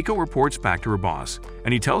 Meanwhile, Eiko reports back to her boss,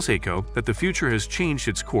 and he tells Eiko that the future has changed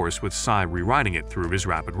its course with Sai rewriting it through his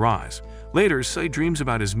rapid rise. Later, Sai dreams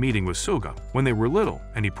about his meeting with Soka when they were little,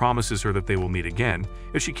 and he promises her that they will meet again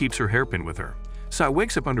if she keeps her hairpin with her. Sai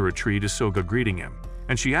wakes up under a tree to Soka greeting him,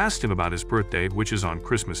 and she asks him about his birthday, which is on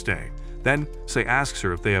Christmas Day. Then, Sai asks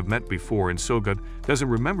her if they have met before and Soka doesn't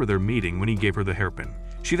remember their meeting when he gave her the hairpin.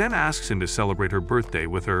 She then asks him to celebrate her birthday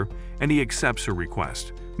with her, and he accepts her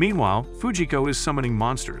request. Meanwhile, Fujiko is summoning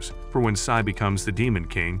monsters for when Sai becomes the Demon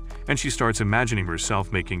King, and she starts imagining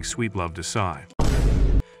herself making sweet love to Sai.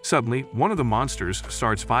 Suddenly, one of the monsters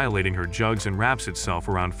starts violating her jugs and wraps itself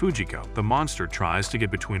around Fujiko. The monster tries to get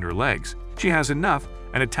between her legs. She has enough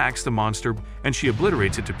and attacks the monster, and she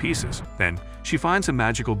obliterates it to pieces. Then, she finds a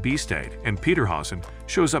magical beast egg, and Peterhausen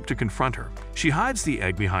shows up to confront her. She hides the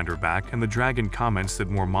egg behind her back, and the dragon comments that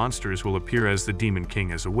more monsters will appear as the Demon King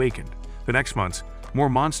has awakened. The next month, more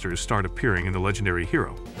monsters start appearing in the legendary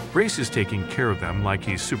hero. Brace is taking care of them like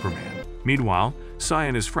he's Superman. Meanwhile, Sai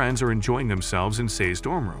and his friends are enjoying themselves in Sei's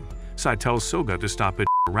dorm room. Sai tells Soga to stop it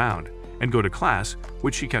around and go to class,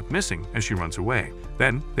 which she kept missing as she runs away.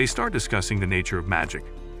 Then, they start discussing the nature of magic,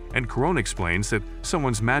 and Kuron explains that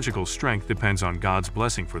someone's magical strength depends on God's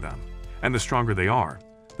blessing for them, and the stronger they are,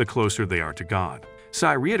 the closer they are to God.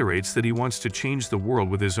 Sai reiterates that he wants to change the world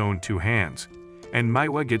with his own two hands, and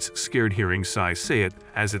manhwa gets scared hearing Sai say it,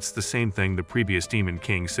 as it's the same thing the previous Demon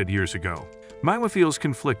King said years ago. Manhwa feels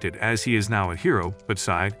conflicted as he is now a hero, but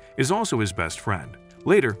Sai is also his best friend.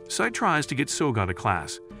 Later, Sai tries to get Soga to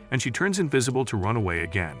class, and she turns invisible to run away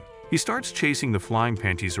again. He starts chasing the flying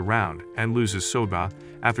panties around and loses Soga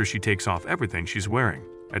after she takes off everything she's wearing.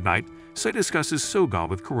 At night, Sai discusses Soga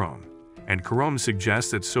with Kuron, and Kuron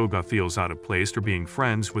suggests that Soga feels out of place for being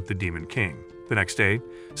friends with the Demon King. The next day,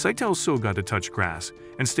 Sai tells Soga to touch grass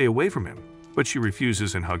and stay away from him, but she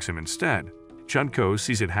refuses and hugs him instead. Junko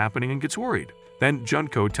sees it happening and gets worried. Then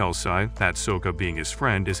Junko tells Sai that Soga being his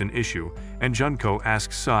friend is an issue, and Junko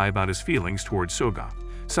asks Sai about his feelings towards Soga.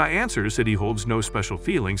 Sai answers that he holds no special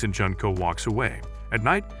feelings and Junko walks away. At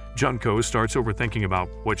night, Junko starts overthinking about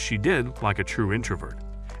what she did like a true introvert,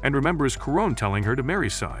 and remembers Kuron telling her to marry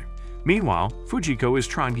Sai. Meanwhile, Fujiko is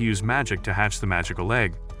trying to use magic to hatch the magical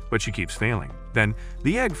egg, but she keeps failing. Then,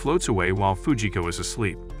 the egg floats away while Fujiko is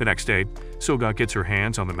asleep. The next day, Soga gets her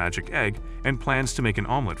hands on the magic egg and plans to make an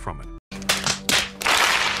omelet from it.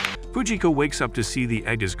 Fujiko wakes up to see the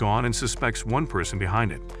egg is gone and suspects one person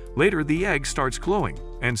behind it. Later, the egg starts glowing,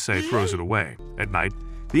 and Sai throws it away. At night,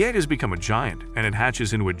 the egg has become a giant, and it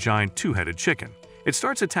hatches into a giant two-headed chicken. It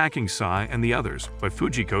starts attacking Sai and the others, but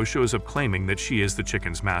Fujiko shows up claiming that she is the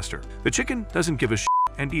chicken's master. The chicken doesn't give a shit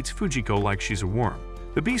and eats Fujiko like she's a worm.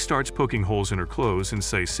 The bee starts poking holes in her clothes and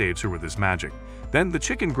Sai saves her with his magic. Then the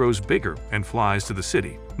chicken grows bigger and flies to the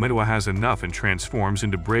city. Manhwa has enough and transforms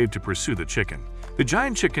into Brave to pursue the chicken. The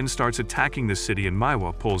giant chicken starts attacking the city and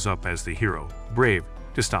Manhwa pulls up as the hero, Brave,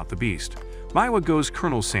 to stop the beast. Manhwa goes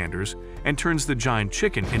Colonel Sanders and turns the giant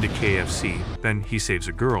chicken into KFC. Then he saves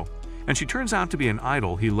a girl, and she turns out to be an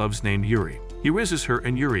idol he loves named Yuri. He rises her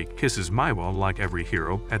and Yuri kisses Manhwa like every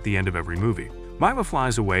hero at the end of every movie. Manhwa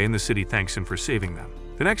flies away and the city thanks him for saving them.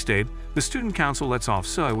 The next day, the student council lets off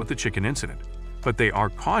Sai with the chicken incident, but they are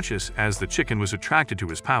cautious as the chicken was attracted to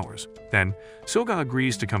his powers. Then, Soga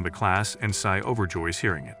agrees to come to class and Sai overjoys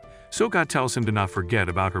hearing it. Soga tells him to not forget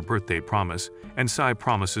about her birthday promise, and Sai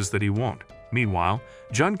promises that he won't. Meanwhile,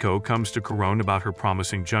 Junko comes to Kuron about her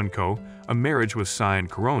promising Junko a marriage with Sai, and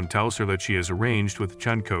Kuron tells her that she has arranged with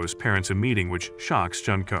Junko's parents a meeting which shocks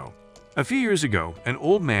Junko. A few years ago, an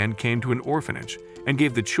old man came to an orphanage and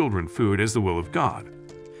gave the children food as the will of God.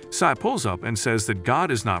 Sai pulls up and says that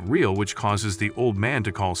God is not real, which causes the old man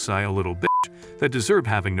to call Sai a little bitch that deserved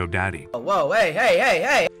having no daddy. Whoa,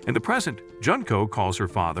 hey! In the present, Junko calls her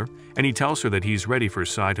father, and he tells her that he's ready for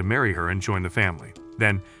Sai to marry her and join the family.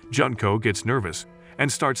 Then, Junko gets nervous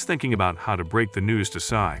and starts thinking about how to break the news to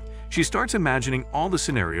Sai. She starts imagining all the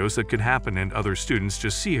scenarios that could happen and other students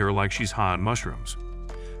just see her like she's high on mushrooms.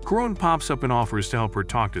 Kuron pops up and offers to help her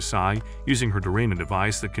talk to Sai using her Dorena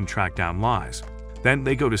device that can track down lies. Then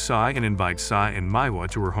they go to Sai and invite Sai and Manhwa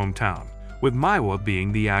to her hometown, with Manhwa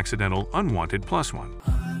being the accidental unwanted +1.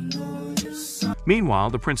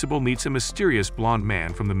 Meanwhile, the principal meets a mysterious blonde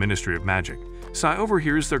man from the Ministry of Magic. Sai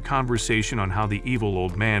overhears their conversation on how the evil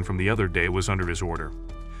old man from the other day was under his order.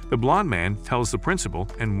 The blonde man tells the principal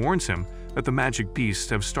and warns him that the magic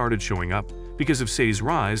beasts have started showing up because of Sai's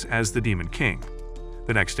rise as the Demon King.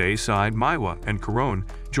 The next day, Sai, Manhwa, and Kuron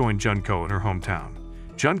join Junko in her hometown.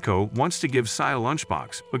 Junko wants to give Sai a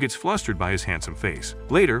lunchbox, but gets flustered by his handsome face.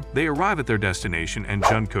 Later, they arrive at their destination and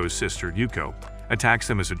Junko's sister, Yuko, attacks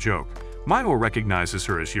them as a joke. Manhwa recognizes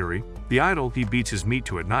her as Yuri, the idol he beats his meat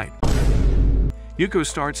to at night. Yuko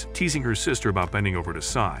starts teasing her sister about bending over to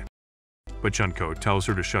Sai, but Junko tells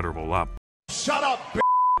her to shut her hole up. Shut up, b****.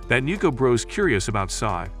 Then Yuko grows curious about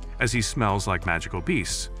Sai, as he smells like magical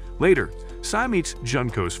beasts. Later, Sai meets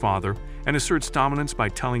Junko's father and asserts dominance by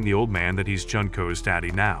telling the old man that he's Junko's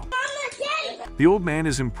daddy now. The old man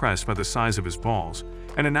is impressed by the size of his balls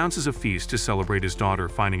and announces a feast to celebrate his daughter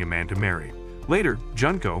finding a man to marry. Later,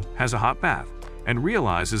 Junko has a hot bath and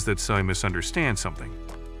realizes that Sai misunderstands something.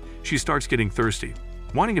 She starts getting thirsty,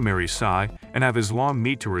 wanting to marry Sai and have his long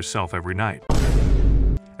meat to herself every night.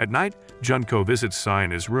 At night, Junko visits Sai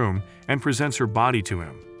in his room and presents her body to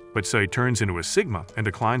him, but Sai turns into a Sigma and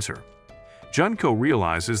declines her. Junko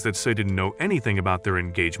realizes that Sai didn't know anything about their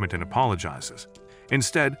engagement and apologizes.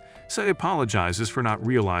 Instead, Sai apologizes for not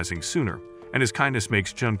realizing sooner, and his kindness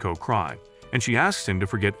makes Junko cry, and she asks him to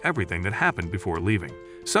forget everything that happened before leaving.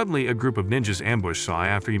 Suddenly, a group of ninjas ambush Sai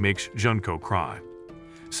after he makes Junko cry.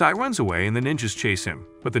 Sai runs away and the ninjas chase him,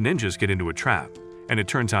 but the ninjas get into a trap, and it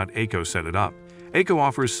turns out Eiko set it up. Eiko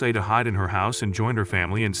offers Sai to hide in her house and join her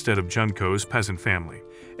family instead of Junko's peasant family.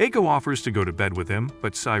 Eiko offers to go to bed with him,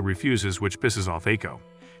 but Sai refuses, which pisses off Eiko.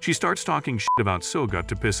 She starts talking shit about Soga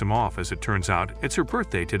to piss him off, as it turns out it's her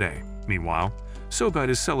birthday today. Meanwhile, Soga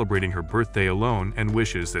is celebrating her birthday alone and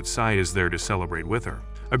wishes that Sai is there to celebrate with her.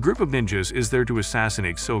 A group of ninjas is there to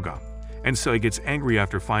assassinate Soga, and Sai gets angry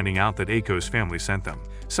after finding out that Eiko's family sent them.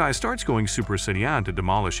 Sai starts going Super Saiyan to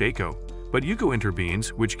demolish Eiko, but Yuko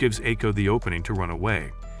intervenes, which gives Eiko the opening to run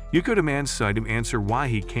away. Yuko demands Sai to answer why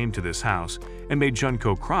he came to this house and made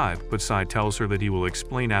Junko cry, but Sai tells her that he will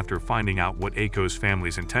explain after finding out what Eiko's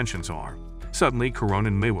family's intentions are. Suddenly, Kuron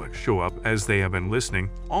and Manhwa show up as they have been listening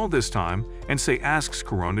all this time, and Sai asks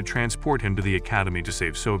Kuron to transport him to the academy to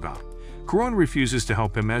save Soga. Kuron refuses to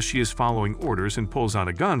help him as she is following orders and pulls out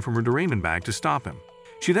a gun from her Doraemon bag to stop him.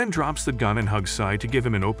 She then drops the gun and hugs Sai to give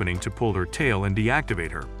him an opening to pull her tail and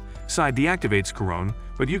deactivate her. Sai deactivates Kuron,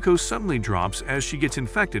 but Yuko suddenly drops as she gets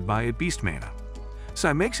infected by a beast mana.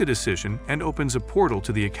 Sai makes a decision and opens a portal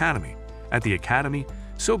to the academy. At the academy,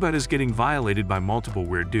 Sobat is getting violated by multiple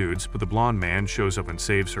weird dudes, but the blonde man shows up and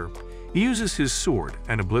saves her. He uses his sword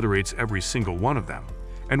and obliterates every single one of them,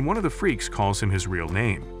 and one of the freaks calls him his real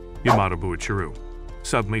name, Yamato Buichiru.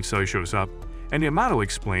 Suddenly, Sai shows up, and Yamato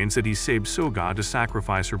explains that he saved Soga to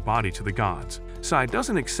sacrifice her body to the gods. Sai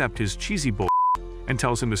doesn't accept his cheesy bull and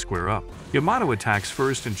tells him to square up. Yamato attacks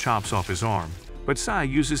first and chops off his arm, but Sai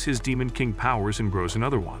uses his Demon King powers and grows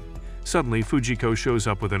another one. Suddenly, Fujiko shows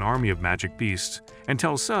up with an army of magic beasts and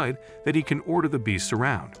tells Sai that he can order the beasts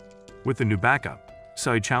around. With the new backup,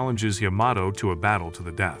 Sai challenges Yamato to a battle to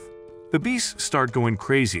the death. The beasts start going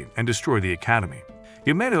crazy and destroy the academy.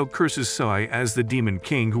 Yamato curses Sai as the Demon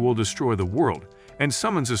King who will destroy the world and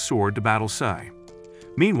summons a sword to battle Sai.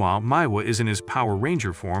 Meanwhile, Manhwa is in his Power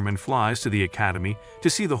Ranger form and flies to the academy to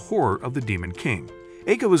see the horror of the Demon King.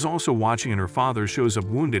 Eiko is also watching and her father shows up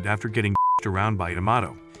wounded after getting around by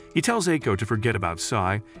Yamato. He tells Eiko to forget about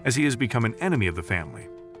Sai as he has become an enemy of the family.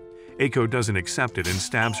 Eiko doesn't accept it and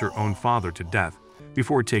stabs her own father to death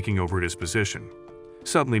before taking over his position.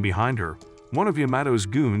 Suddenly behind her, one of Yamato's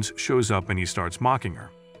goons shows up and he starts mocking her.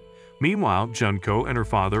 Meanwhile, Junko and her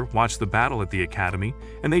father watch the battle at the academy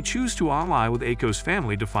and they choose to ally with Eiko's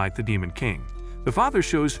family to fight the Demon King. The father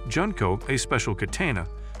shows Junko a special katana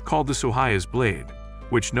called the Sohaya's Blade,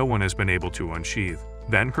 which no one has been able to unsheath.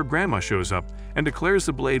 Then her grandma shows up and declares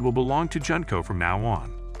the blade will belong to Junko from now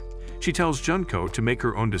on. She tells Junko to make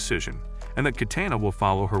her own decision and that Katana will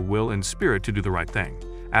follow her will and spirit to do the right thing.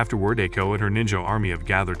 Afterward, Eiko and her ninja army have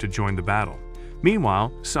gathered to join the battle.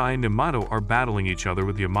 Meanwhile, Sai and Yamato are battling each other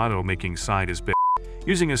with Yamato making Sai his bitch,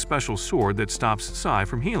 using a special sword that stops Sai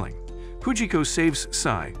from healing. Fujiko saves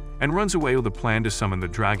Sai and runs away with a plan to summon the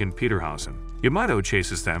dragon Peterhausen. Yamato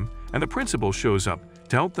chases them and the principal shows up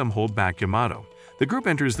to help them hold back Yamato. The group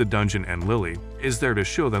enters the dungeon and Lily is there to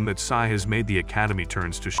show them that Sai has made the academy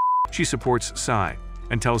turns to shit. She supports Sai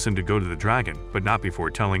and tells him to go to the dragon, but not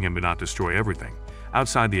before telling him to not destroy everything.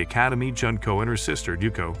 Outside the academy, Junko and her sister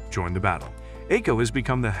Yuko join the battle. Eiko has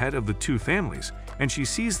become the head of the two families, and she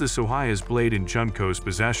sees the Sohaya's blade in Junko's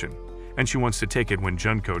possession, and she wants to take it when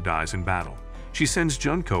Junko dies in battle. She sends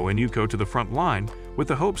Junko and Yuko to the front line with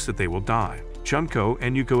the hopes that they will die. Junko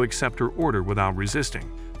and Yuko accept her order without resisting.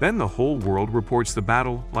 Then the whole world reports the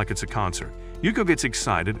battle like it's a concert. Yuko gets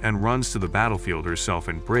excited and runs to the battlefield herself,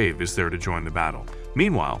 and Brave is there to join the battle.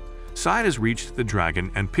 Meanwhile, Sai has reached the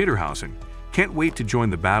dragon and Peterhausen can't wait to join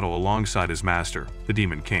the battle alongside his master, the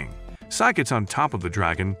Demon King. Sai gets on top of the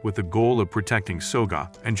dragon with the goal of protecting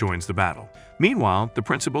Soga and joins the battle. Meanwhile, the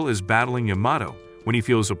principal is battling Yamato when he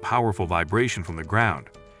feels a powerful vibration from the ground,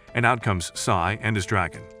 and out comes Sai and his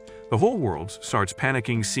dragon. The whole world starts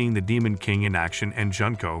panicking seeing the Demon King in action, and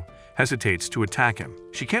Junko hesitates to attack him.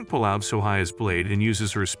 She can't pull out Sohaya's blade and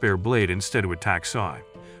uses her spare blade instead to attack Sai.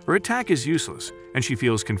 Her attack is useless, and she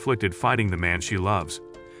feels conflicted fighting the man she loves.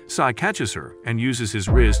 Sai catches her and uses his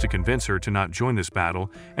Riz to convince her to not join this battle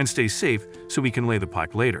and stay safe so he can lay the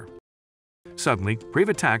pipe later. Suddenly, Brave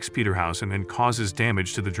attacks Peterhausen and causes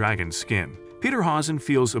damage to the dragon's skin. Peterhausen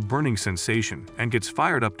feels a burning sensation and gets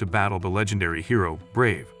fired up to battle the legendary hero,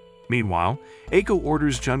 Brave. Meanwhile, Eiko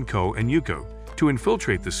orders Junko and Yuko to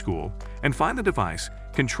infiltrate the school and find the device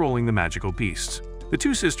controlling the magical beasts. The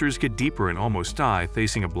two sisters get deeper and almost die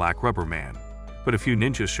facing a black rubber man, but a few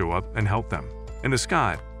ninjas show up and help them. In the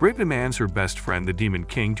sky, Brave demands her best friend the Demon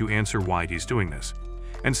King to answer why he's doing this,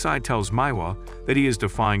 and Sai tells Manhwa that he is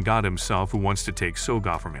defying God himself who wants to take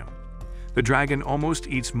Soga from him. The dragon almost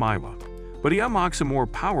eats Manhwa, but he unlocks a more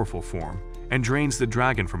powerful form and drains the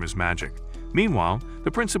dragon from his magic. Meanwhile,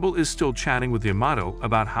 the principal is still chatting with Yamato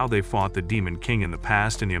about how they fought the Demon King in the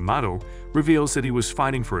past, and Yamato reveals that he was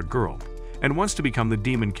fighting for a girl and wants to become the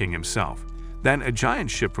Demon King himself. Then a giant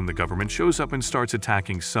ship from the government shows up and starts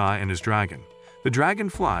attacking Sai and his dragon. The dragon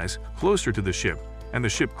flies closer to the ship, and the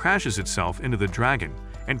ship crashes itself into the dragon,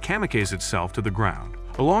 and kamikazes itself to the ground.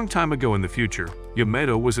 A long time ago in the future,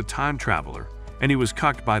 Yamato was a time traveler, and he was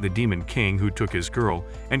cucked by the Demon King who took his girl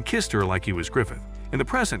and kissed her like he was Griffith. In the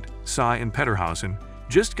present, Sai and Petterhausen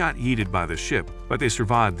just got yeeted by the ship, but they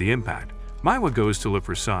survived the impact. Maiwa goes to look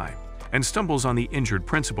for Sai and stumbles on the injured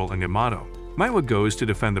principal and Yamato. Maiwa goes to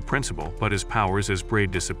defend the principal, but his powers as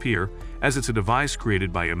Braid disappear, as it's a device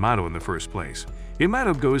created by Yamato in the first place.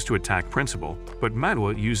 Yamato goes to attack principal, but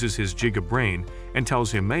Maiwa uses his Giga Brain and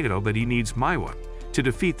tells Yamato that he needs Maiwa to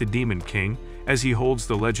defeat the Demon King, as he holds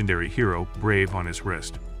the legendary hero Brave on his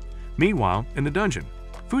wrist. Meanwhile, in the dungeon,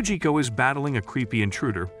 Fujiko is battling a creepy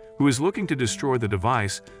intruder who is looking to destroy the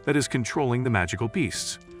device that is controlling the magical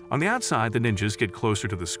beasts. On the outside, the ninjas get closer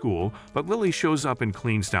to the school, but Lily shows up and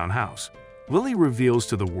cleans down house. Lily reveals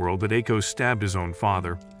to the world that Eiko stabbed his own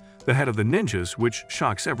father, the head of the ninjas, which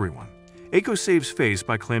shocks everyone. Eiko saves face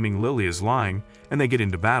by claiming Lily is lying, and they get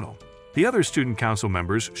into battle. The other student council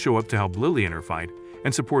members show up to help Lily in her fight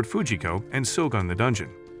and support Fujiko and Soga in the dungeon.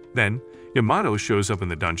 Then, Yamato shows up in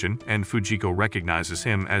the dungeon, and Fujiko recognizes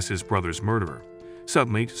him as his brother's murderer.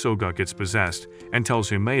 Suddenly, Soga gets possessed and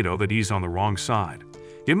tells Yamato that he's on the wrong side.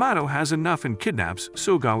 Yamato has enough and kidnaps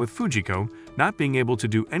Soga, with Fujiko not being able to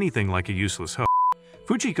do anything like a useless hoe.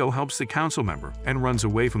 Fujiko helps the council member and runs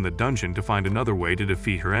away from the dungeon to find another way to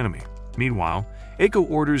defeat her enemy. Meanwhile, Eiko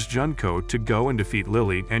orders Junko to go and defeat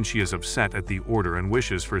Lily, and she is upset at the order and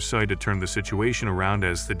wishes for Sai to turn the situation around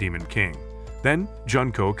as the Demon King. Then,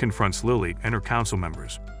 Junko confronts Lily and her council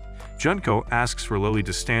members. Junko asks for Lily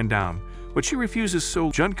to stand down, but she refuses,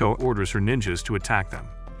 so Junko orders her ninjas to attack them.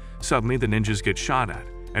 Suddenly, the ninjas get shot at,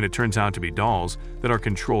 and it turns out to be dolls that are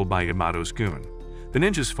controlled by Yamato's goon. The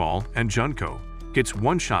ninjas fall, and Junko gets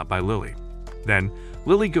one shot by Lily. Then,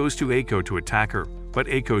 Lily goes to Eiko to attack her, but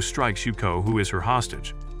Eiko strikes Yuko, who is her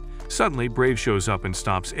hostage. Suddenly, Brave shows up and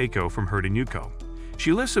stops Eiko from hurting Yuko.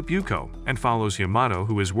 She lifts up Yuko and follows Yamato,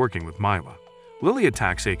 who is working with Maiwa. Lily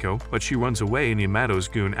attacks Eiko, but she runs away, and Yamato's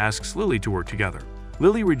goon asks Lily to work together.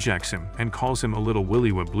 Lily rejects him and calls him a little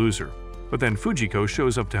Willywimp loser, but then Fujiko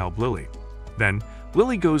shows up to help Lily. Then,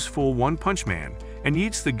 Lily goes full One-Punch Man and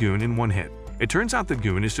yeets the goon in one hit. It turns out the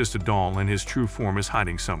goon is just a doll and his true form is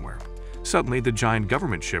hiding somewhere. Suddenly, the giant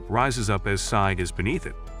government ship rises up as Sai is beneath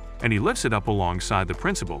it, and he lifts it up alongside the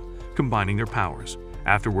principal, combining their powers.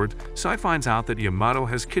 Afterward, Sai finds out that Yamato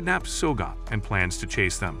has kidnapped Soga and plans to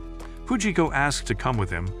chase them. Fujiko asks to come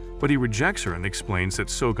with him, but he rejects her and explains that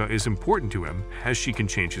Soga is important to him as she can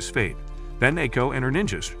change his fate. Then Eiko and her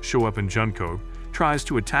ninjas show up, and Junko tries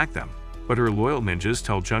to attack them, but her loyal ninjas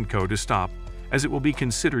tell Junko to stop, as it will be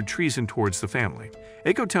considered treason towards the family.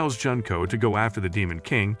 Eiko tells Junko to go after the Demon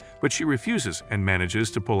King, but she refuses and manages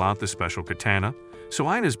to pull out the special katana,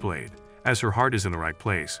 Soina's blade, as her heart is in the right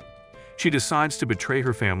place. She decides to betray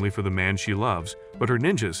her family for the man she loves, but her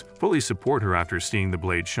ninjas fully support her after seeing the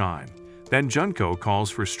blade shine. Then Junko calls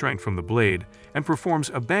for strength from the blade and performs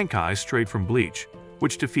a Bankai straight from Bleach,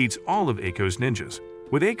 which defeats all of Eiko's ninjas.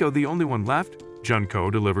 With Eiko the only one left, Junko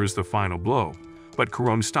delivers the final blow, but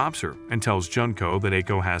Kuron stops her and tells Junko that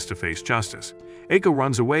Eiko has to face justice. Eiko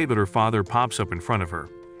runs away, but her father pops up in front of her,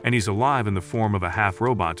 and he's alive in the form of a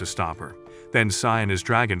half-robot to stop her. Then Sai and his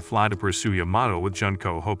dragon fly to pursue Yamato with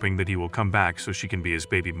Junko, hoping that he will come back so she can be his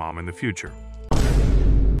baby mom in the future.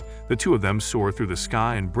 The two of them soar through the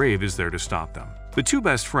sky, and Brave is there to stop them. The two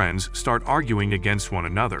best friends start arguing against one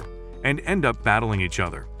another and end up battling each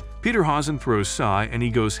other. Petterhausen throws Sai, and he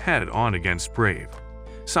goes head-on against Brave.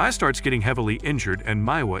 Sai starts getting heavily injured, and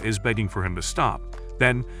Maiwa is begging for him to stop.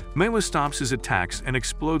 Then, Maiwa stops his attacks and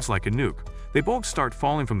explodes like a nuke. They both start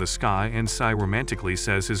falling from the sky, and Sai romantically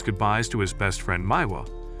says his goodbyes to his best friend Maiwa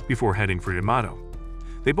before heading for Yamato.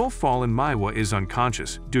 They both fall, and Maiwa is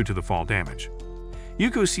unconscious due to the fall damage.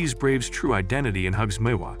 Yuko sees Brave's true identity and hugs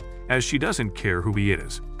Maiwa, as she doesn't care who he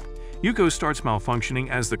is. Yuko starts malfunctioning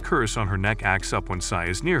as the curse on her neck acts up when Sai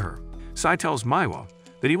is near her. Sai tells Maiwa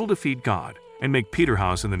that he will defeat God and make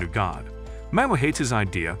Petterhausen the new god. Maiwa hates his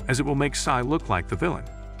idea, as it will make Sai look like the villain,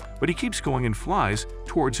 but he keeps going and flies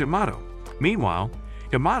towards Yamato. Meanwhile,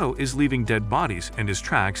 Yamato is leaving dead bodies and his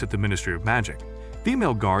tracks at the Ministry of Magic.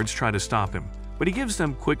 Female guards try to stop him, but he gives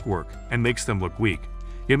them quick work and makes them look weak.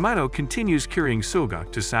 Yamato continues carrying Soga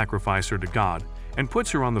to sacrifice her to God and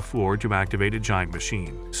puts her on the floor to activate a giant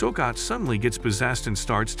machine. Soga suddenly gets possessed and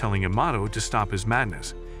starts telling Yamato to stop his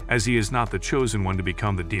madness, as he is not the chosen one to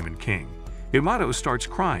become the Demon King. Yamato starts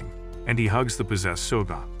crying, and he hugs the possessed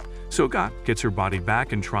Soga. Soga gets her body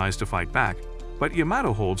back and tries to fight back, but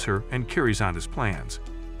Yamato holds her and carries out his plans.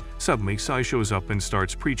 Suddenly, Sai shows up and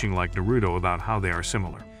starts preaching like Naruto about how they are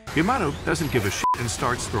similar. Yamato doesn't give a shit and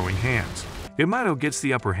starts throwing hands. Yamato gets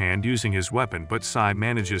the upper hand using his weapon, but Sai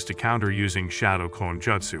manages to counter using Shadow Clone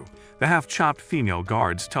Jutsu. The half-chopped female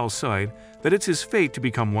guards tell Sai that it's his fate to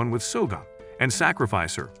become one with Soga and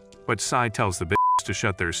sacrifice her, but Sai tells the bitches to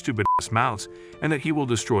shut their stupid-ass mouths and that he will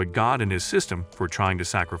destroy God and his system for trying to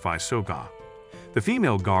sacrifice Soga. The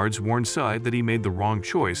female guards warn Sai that he made the wrong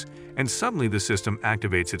choice, and suddenly the system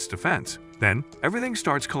activates its defense. Then, everything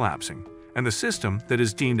starts collapsing, and the system that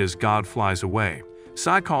is deemed as God flies away.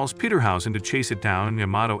 Sai calls Peterhausen to chase it down, and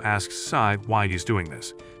Yamato asks Sai why he's doing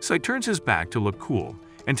this. Sai turns his back to look cool,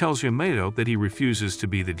 and tells Yamato that he refuses to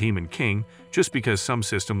be the Demon King just because some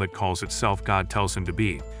system that calls itself God tells him to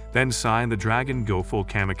be. Then Sai and the dragon go full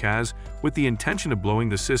kamikaze with the intention of blowing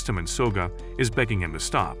the system, and Soga is begging him to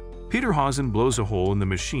stop. Peterhausen blows a hole in the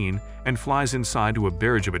machine and flies inside to a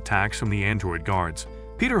barrage of attacks from the android guards.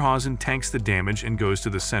 Peterhausen tanks the damage and goes to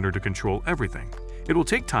the center to control everything. It will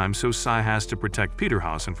take time, so Sai has to protect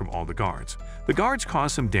Peterhausen from all the guards. The guards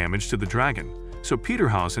cause some damage to the dragon, so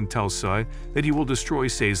Peterhausen tells Sai that he will destroy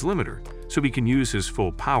Sai's limiter so he can use his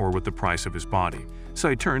full power with the price of his body.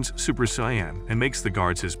 Sai turns Super Saiyan and makes the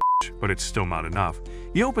guards his bitch, but it's still not enough.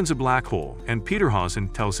 He opens a black hole, and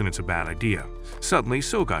Peterhausen tells him it's a bad idea. Suddenly,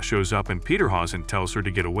 Soga shows up, and Peterhausen tells her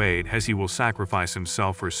to get away as he will sacrifice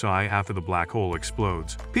himself for Sai after the black hole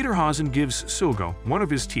explodes. Peterhausen gives Soga one of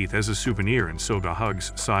his teeth as a souvenir, and Soga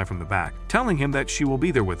hugs Sai from the back, telling him that she will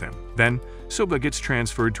be there with him. Then, Soga gets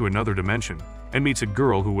transferred to another dimension and meets a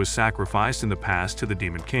girl who was sacrificed in the past to the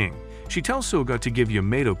Demon King. She tells Soga to give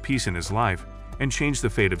Yamato peace in his life and change the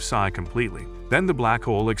fate of Sai completely. Then the black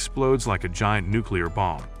hole explodes like a giant nuclear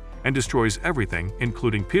bomb and destroys everything,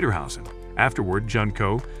 including Peterhausen. Afterward,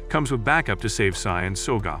 Junko comes with backup to save Sai and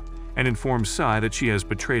Soga and informs Sai that she has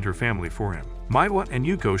betrayed her family for him. Manhwa and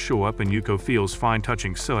Yuko show up, and Yuko feels fine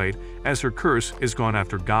touching Sai as her curse is gone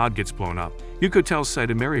after God gets blown up. Yuko tells Sai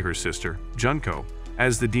to marry her sister, Junko,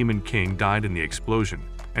 as the Demon King died in the explosion,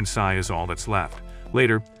 and Sai is all that's left.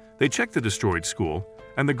 Later, they check the destroyed school,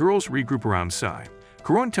 and the girls regroup around Sai.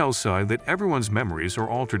 Kuron tells Sai that everyone's memories are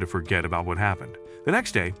altered to forget about what happened. The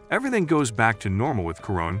next day, everything goes back to normal with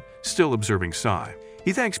Kuron still observing Sai.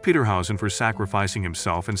 He thanks Peterhausen for sacrificing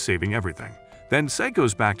himself and saving everything. Then Sai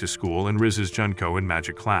goes back to school and rizzes Junko in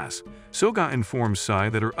magic class. Soga informs Sai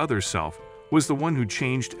that her other self was the one who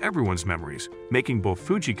changed everyone's memories, making both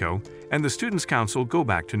Fujiko and the Students' Council go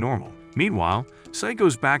back to normal. Meanwhile, Sai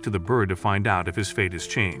goes back to the bird to find out if his fate has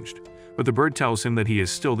changed. But the bird tells him that he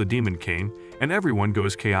is still the Demon King, and everyone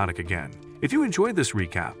goes chaotic again. If you enjoyed this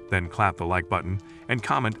recap, then clap the like button and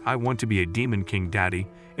comment "I want to be a Demon King daddy"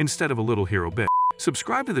 instead of a little hero bitch.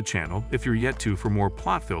 Subscribe to the channel if you're yet to for more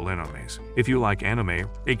plot-filled animes. If you like anime,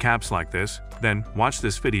 anicaps like this, then watch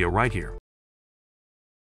this video right here.